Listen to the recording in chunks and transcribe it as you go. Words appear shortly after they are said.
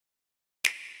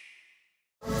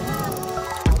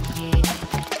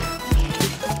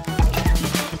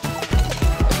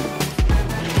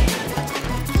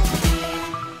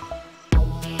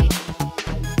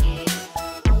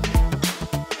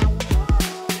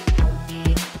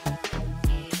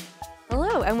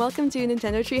and welcome to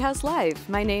Nintendo Treehouse Live.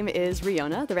 My name is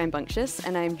Riona, the rambunctious,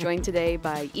 and I'm joined today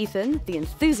by Ethan, the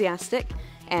enthusiastic,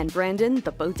 and Brandon,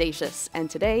 the bodacious. And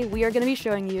today we are going to be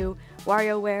showing you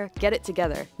WarioWare Get It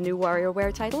Together, new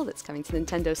WarioWare title that's coming to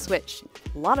Nintendo Switch.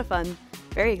 A lot of fun,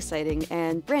 very exciting.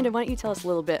 And Brandon, why don't you tell us a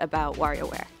little bit about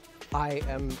WarioWare? I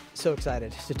am so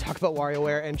excited to talk about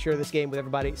WarioWare and share this game with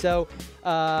everybody. So,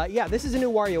 yeah, this is a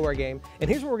new WarioWare game, and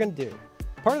here's what we're going to do.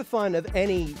 Part of the fun of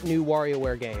any new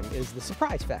WarioWare game is the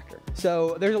surprise factor.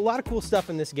 So there's a lot of cool stuff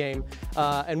in this game,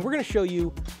 and we're going to show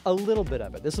you a little bit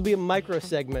of it. This will be a micro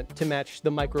segment to match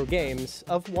the micro games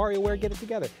of WarioWare Get It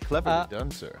Together. Cleverly done,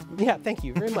 sir. Yeah, thank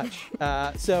you very much.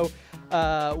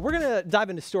 We're going to dive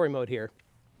into story mode here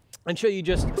and show you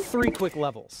just 3 quick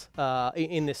levels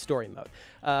in this story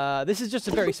mode. This is just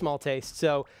a very small taste,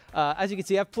 so as you can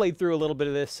see, I've played through a little bit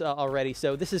of this already,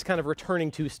 so this is kind of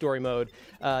returning to story mode.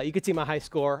 You can see my high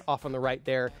score off on the right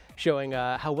there, showing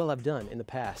how well I've done in the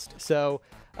past. So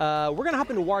we're going to hop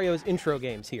into Wario's intro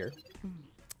games here.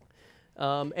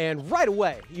 And right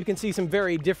away, you can see some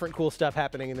very different cool stuff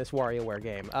happening in this WarioWare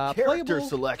game. Character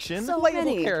selection.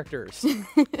 Playable characters.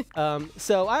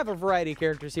 So I have a variety of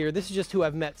characters here. This is just who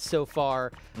I've met so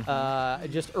far,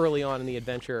 just early on in the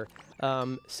adventure.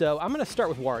 So I'm going to start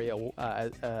with Wario,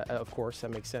 of course,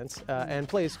 that makes sense, and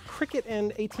play as Cricket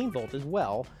and 18 Volt as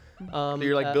well. So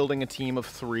you're like building a team of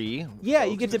 3. Yeah,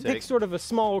 you get to pick sort of a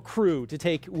small crew to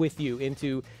take with you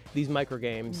into these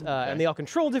microgames, and they all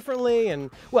control differently. And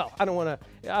well,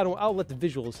 I'll let the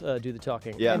visuals do the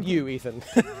talking. Yeah. And you, Ethan.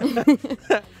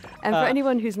 And for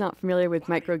anyone who's not familiar with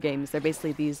microgames, they're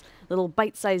basically these little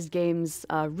bite-sized games,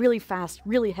 really fast,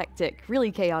 really hectic, really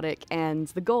chaotic, and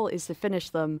the goal is to finish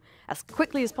them as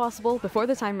quickly as possible before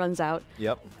the time runs out.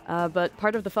 Yep. But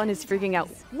part of the fun is figuring out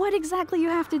what exactly you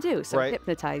have to do. So Right.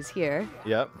 hypnotize here.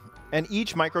 Yep. And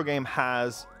each microgame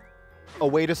has a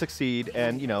way to succeed,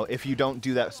 and if you don't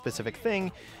do that specific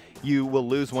thing, you will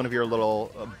lose one of your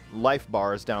little life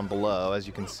bars down below, as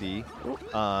you can see.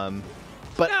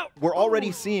 But we're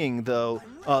already seeing, though,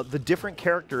 the different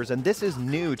characters, and this is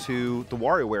new to the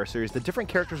WarioWare series, the different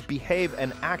characters behave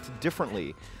and act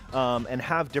differently and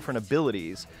have different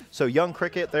abilities. So young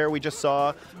Cricket there we just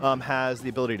saw has the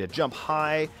ability to jump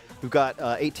high. We've got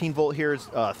 18 Volt here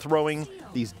throwing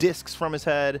these discs from his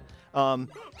head. And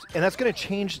that's going to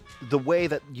change the way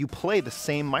that you play the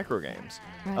same microgames.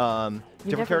 Right.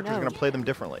 Different characters are going to play them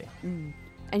differently.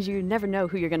 And you never know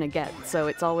who you're going to get, so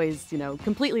it's always,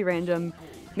 completely random.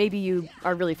 Maybe you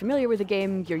are really familiar with the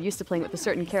game, you're used to playing with a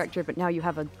certain character, but now you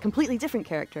have a completely different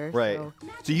character. Right.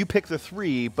 So you pick the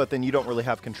 3, but then you don't really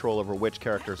have control over which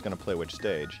character is going to play which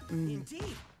stage. Indeed,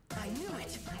 I knew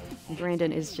it.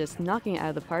 Brandon is just knocking it out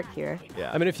of the park here.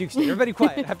 Yeah. I mean, if you everybody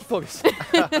quiet, I have to focus.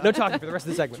 No talking for the rest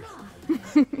of the segment.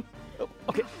 Oh,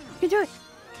 okay. You can do it.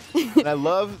 And I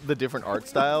love the different art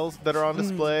styles that are on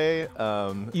display.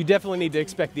 You definitely need to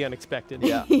expect the unexpected.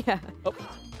 Yeah. Yeah. Oh.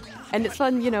 And it's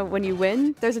fun, when you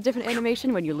win, there's a different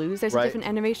animation. When you lose, there's a different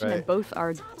animation, and both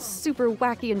are super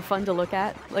wacky and fun to look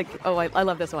at. Like, oh, I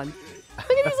love this one.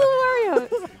 Look at these little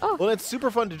Wario. Oh. Well, it's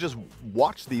super fun to just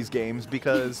watch these games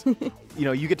because,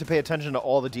 you get to pay attention to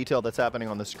all the detail that's happening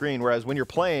on the screen, whereas when you're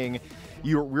playing,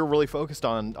 you're really focused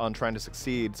on trying to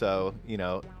succeed. So,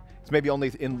 it's maybe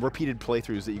only in repeated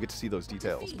playthroughs that you get to see those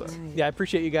details. But Yeah, I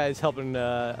appreciate you guys helping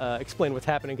explain what's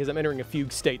happening because I'm entering a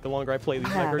fugue state the longer I play these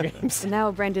microgames. So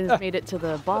now Brandon has made it to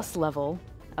the boss level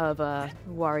of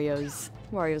Wario's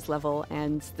level,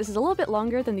 and this is a little bit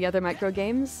longer than the other micro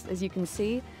games, as you can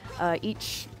see.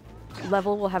 Each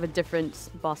level will have a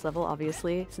different boss level,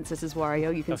 obviously. Since this is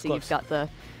Wario, you can see you've got the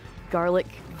garlic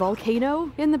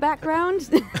volcano in the background.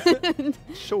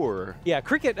 Sure. Yeah,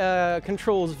 Cricket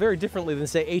controls very differently than,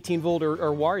 say, 18 Volt or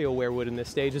WarioWare would in this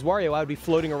stage. As Wario, I would be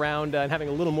floating around and having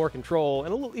a little more control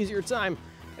and a little easier time.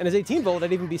 And as 18 Volt,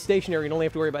 I'd even be stationary and only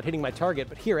have to worry about hitting my target.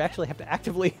 But here, I actually have to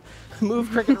actively move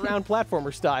Cricket around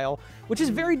platformer style, which is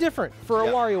very different for a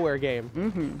WarioWare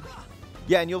game.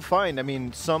 Yeah, and you'll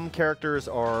find, some characters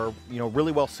are,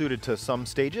 really well suited to some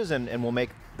stages and will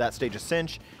make that stage a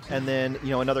cinch. And then,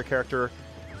 another character,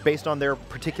 based on their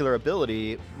particular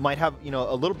ability, might have,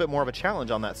 a little bit more of a challenge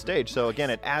on that stage. So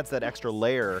again, it adds that extra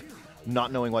layer,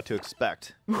 not knowing what to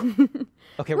expect.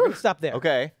 Okay, we're going to stop there.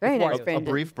 Okay. Very nice, A Brandon.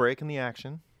 brief break in the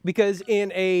action. Because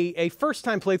in a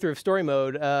first-time playthrough of story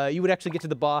mode, you would actually get to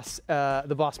the boss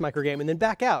microgame and then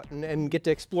back out and get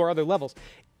to explore other levels.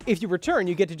 If you return,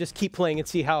 you get to just keep playing and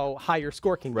see how high your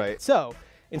score can get. Right. So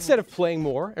instead of playing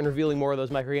more and revealing more of those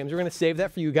microgames, we're going to save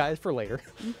that for you guys for later.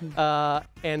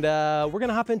 And we're going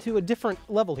to hop into a different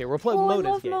level here. We'll play Mona's I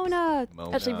love games. Mona.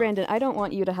 Mona. Actually, Brandon, I don't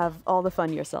want you to have all the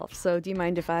fun yourself. So do you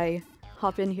mind if I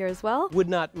hop in here as well? Would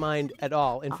not mind at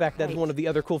all. In fact, that's right. one of the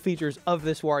other cool features of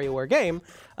this WarioWare game,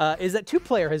 is that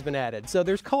 2-player has been added. So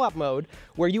there's co-op mode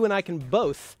where you and I can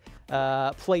both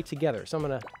play together. So I'm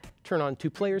going to turn on 2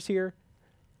 players here.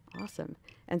 Awesome.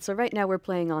 And so right now we're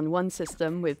playing on one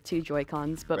system with 2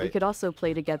 Joy-Cons, but we Right. could also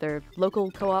play together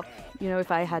local co-op. You know, if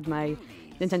I had my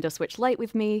Nintendo Switch Lite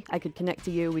with me, I could connect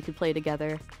to you, we could play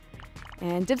together.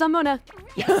 And dibs on Mona.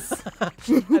 Yes. I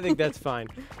think that's fine.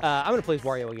 I'm going to play as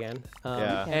Wario again.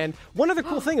 Yeah. Okay. And one other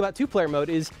cool thing about 2-player mode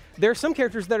is there are some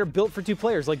characters that are built for 2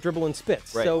 players, like Dribble and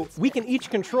Spitz. Right. So we can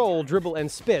each control Dribble and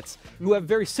Spitz, who have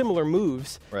very similar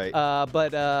moves, Right.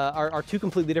 but are 2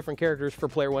 completely different characters for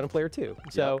player 1 and player 2.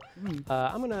 So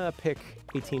I'm going to pick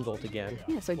 18 Volt again.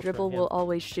 Yeah, so We'll Dribble try will him.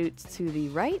 always shoot to the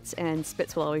right, and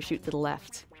Spitz will always shoot to the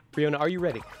left. Riona, are you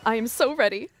ready? I am so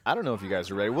ready. I don't know if you guys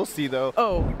are ready. We'll see, though.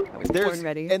 Oh, I was born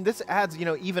ready. And this adds, you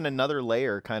know, even another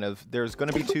layer, kind of. There's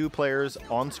going to be 2 players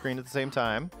on screen at the same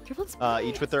time, Dribble and Spitz.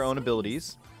 each with their own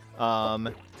abilities.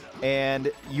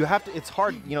 And you have to, it's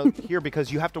hard, you know, here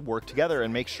because you have to work together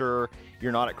and make sure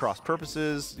you're not at cross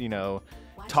purposes. You know,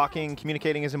 talking,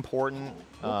 communicating is important.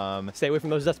 Stay away from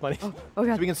those dust bunnies. Oh,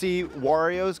 God. So we can see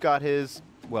Wario's got his,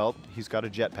 well, he's got a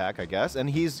jetpack, I guess, and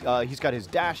he's got his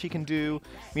dash he can do.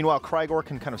 Meanwhile, Krygor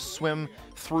can kind of swim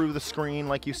through the screen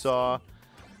like you saw.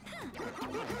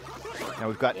 Now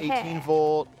we've got 18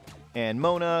 Volt, and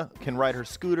Mona can ride her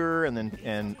scooter and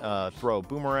then throw a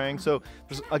boomerang. So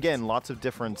there's again lots of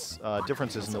differences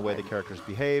in the way the characters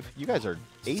behave. You guys are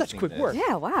acing Such quick this. work.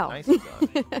 Yeah, wow. Nicely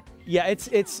done. Yeah,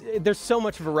 there's so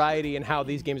much variety in how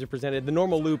these games are presented. The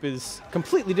normal loop is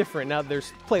completely different now that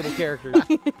there's playable characters.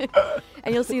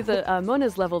 And you'll see the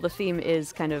Mona's level, the theme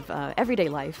is kind of everyday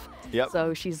life. Yep.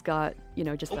 So she's got, you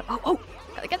know, just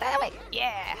gotta get that away.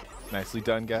 Yeah. Nicely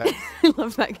done, guys. I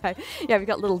love that guy. Yeah, we've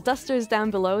got little dusters down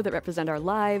below that represent our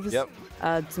lives. Yep.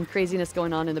 Some craziness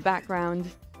going on in the background.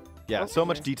 Yeah, so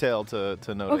much detail to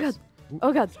Oh, notice. God.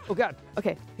 Oh, God. Oh, God.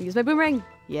 Okay, I use my boomerang.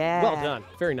 Yeah. Well done.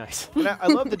 Very nice. And I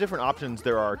love the different options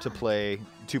there are to play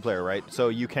 2-player, right? So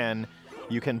you can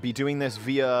be doing this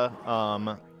via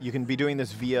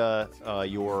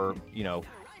your, you know,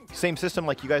 same system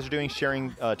like you guys are doing,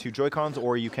 sharing 2 Joy-Cons,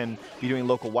 or you can be doing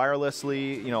local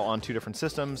wirelessly, you know, on 2 different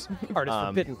systems. Artist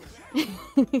forbidden.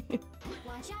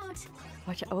 Watch out.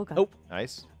 Watch out. Oh, God. Oh,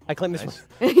 Nice. I claim this Nice.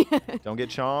 one. Don't get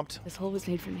chomped. This hole was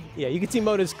made for me. Yeah, you can see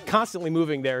Mona's constantly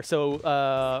moving there, so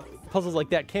puzzles like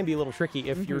that can be a little tricky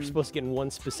if you're supposed to get in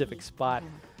one specific spot.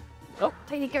 Oh,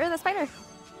 Tiny, get rid of the spider.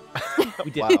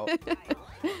 We did. Wow.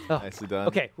 Oh. Nicely done.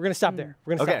 Okay, we're going to stop there.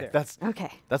 We're going to Okay, stop there.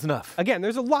 Okay. that's enough. Again,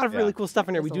 there's a lot of really Yeah. cool stuff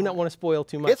in here. We There's do a not lot. want to spoil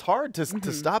too much. It's hard to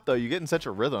stop, though. You get in such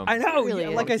a rhythm. I know. really Yeah,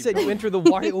 is. like I said, you enter the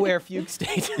WarioWare fugue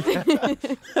state,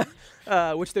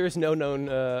 which there is no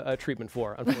known treatment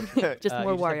for, unfortunately. Just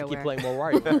more you just have to keep WarioWare. playing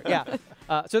more WarioWare.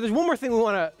 Yeah. So there's one more thing we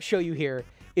want to show you here.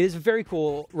 It is a very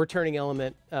cool returning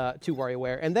element to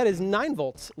WarioWare, and that is 9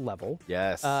 Volt's level.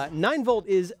 Yes. 9 Volt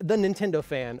is the Nintendo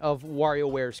fan of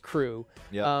WarioWare's crew.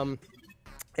 Yep.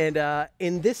 And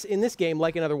in this game,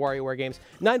 like in other WarioWare games,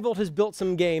 9 Volt has built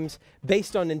some games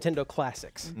based on Nintendo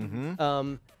classics.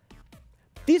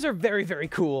 These are very, very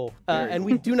cool, and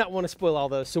we do not want to spoil all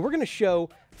those. So we're going to show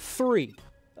 3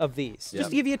 of these, just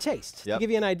to give you a taste, to give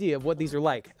you an idea of what these are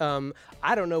like.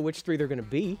 I don't know which 3 they're going to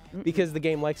be, because the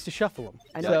game likes to shuffle them.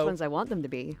 I know which ones I want them to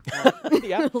be.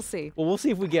 Yeah. We'll see. Well, we'll see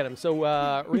if we get them. So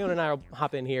Riona and I will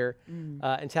hop in here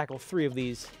and tackle 3 of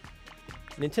these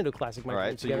Nintendo classic All microgames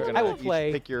right. So you're together. gonna I will play.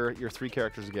 each pick your 3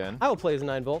 characters again. I will play as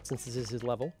 9 Volt since this is his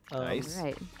level. Nice.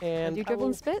 Right. And Do I Dribble will-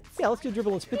 and Spitz? Yeah, let's do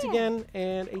Dribble and Spitz again,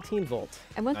 and 18 Volt.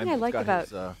 And one thing I I've like got about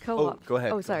his, co-op. oh, go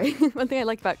ahead. Oh, Go sorry. One thing I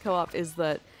like about co-op is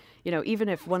that, you know, even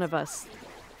if one of us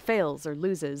fails or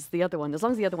loses, the other one, as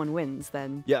long as the other one wins,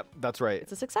 then Yep, that's right.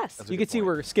 it's a success. That's a You good can see point.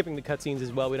 we're skipping the cutscenes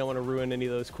as well. We don't want to ruin any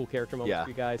of those cool character moments Yeah. for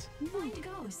you guys. Find a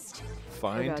ghost.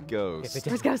 Find God. Ghost.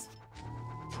 Where's Ghost?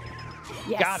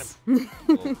 Yes. Got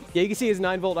him. Yeah, you can see his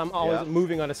 9 Volt. I'm always Yeah.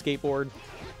 moving on a skateboard.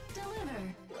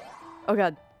 Deliver. Oh,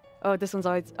 God. Oh, this one's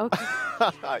always... Okay.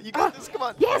 You got this. Come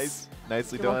on. Yes! Nice.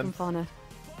 Nicely You're welcome, done. Fauna.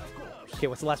 Okay,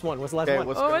 what's the last one? What's the last Okay, one?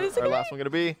 what's Oh, what gonna- is it our gonna last one gonna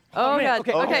be? Oh, man,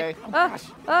 God. okay.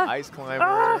 Okay. Ice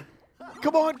climber.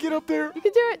 Come on, get up there. You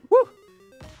can do it. Woo!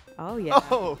 Oh, yeah.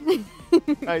 Oh,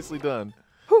 nicely done.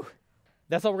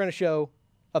 That's all we're going to show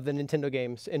of the Nintendo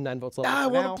games in 9 Volt's level. I for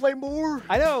want now. to play more.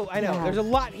 I know. Yeah. There's a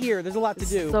lot here. There's a lot to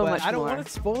do, So but much I don't more. want to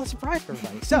spoil a surprise for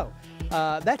everybody. So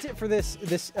that's it for this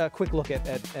quick look at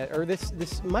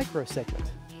this micro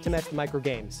segment to match the micro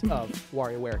games of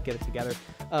WarioWare. Get it together.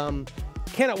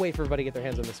 Cannot wait for everybody to get their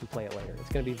hands on this and play it later. It's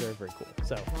going to be very, very cool.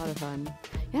 So A lot of fun.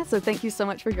 Yeah, so thank you so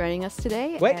much for joining us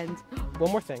today. Wait. And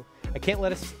one more thing. I can't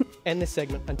let us end this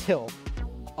segment until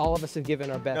all of us have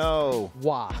given our best. No.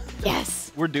 Wah.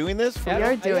 Yes. We're doing this? For We are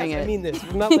real? doing Yes, I it. mean this.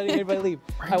 I'm not letting anybody leave.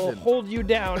 I will Brandon. hold you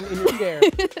down in your chair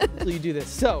until you do this.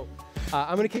 So,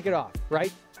 I'm going to kick it off,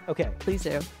 right? Okay. Please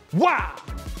do. Wah!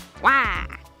 Wow.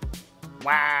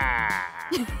 Wow.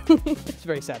 It's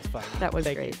very satisfying. That was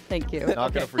Thank great. you. Thank you.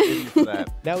 Not gonna forgive you for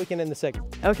that. Now we can end the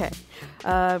segment. Okay.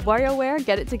 WarioWare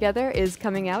Get It Together is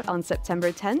coming out on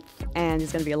September 10th, and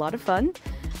it's going to be a lot of fun.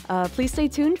 Please stay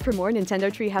tuned for more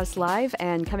Nintendo Treehouse Live,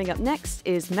 and coming up next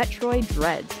is Metroid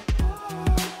Dread.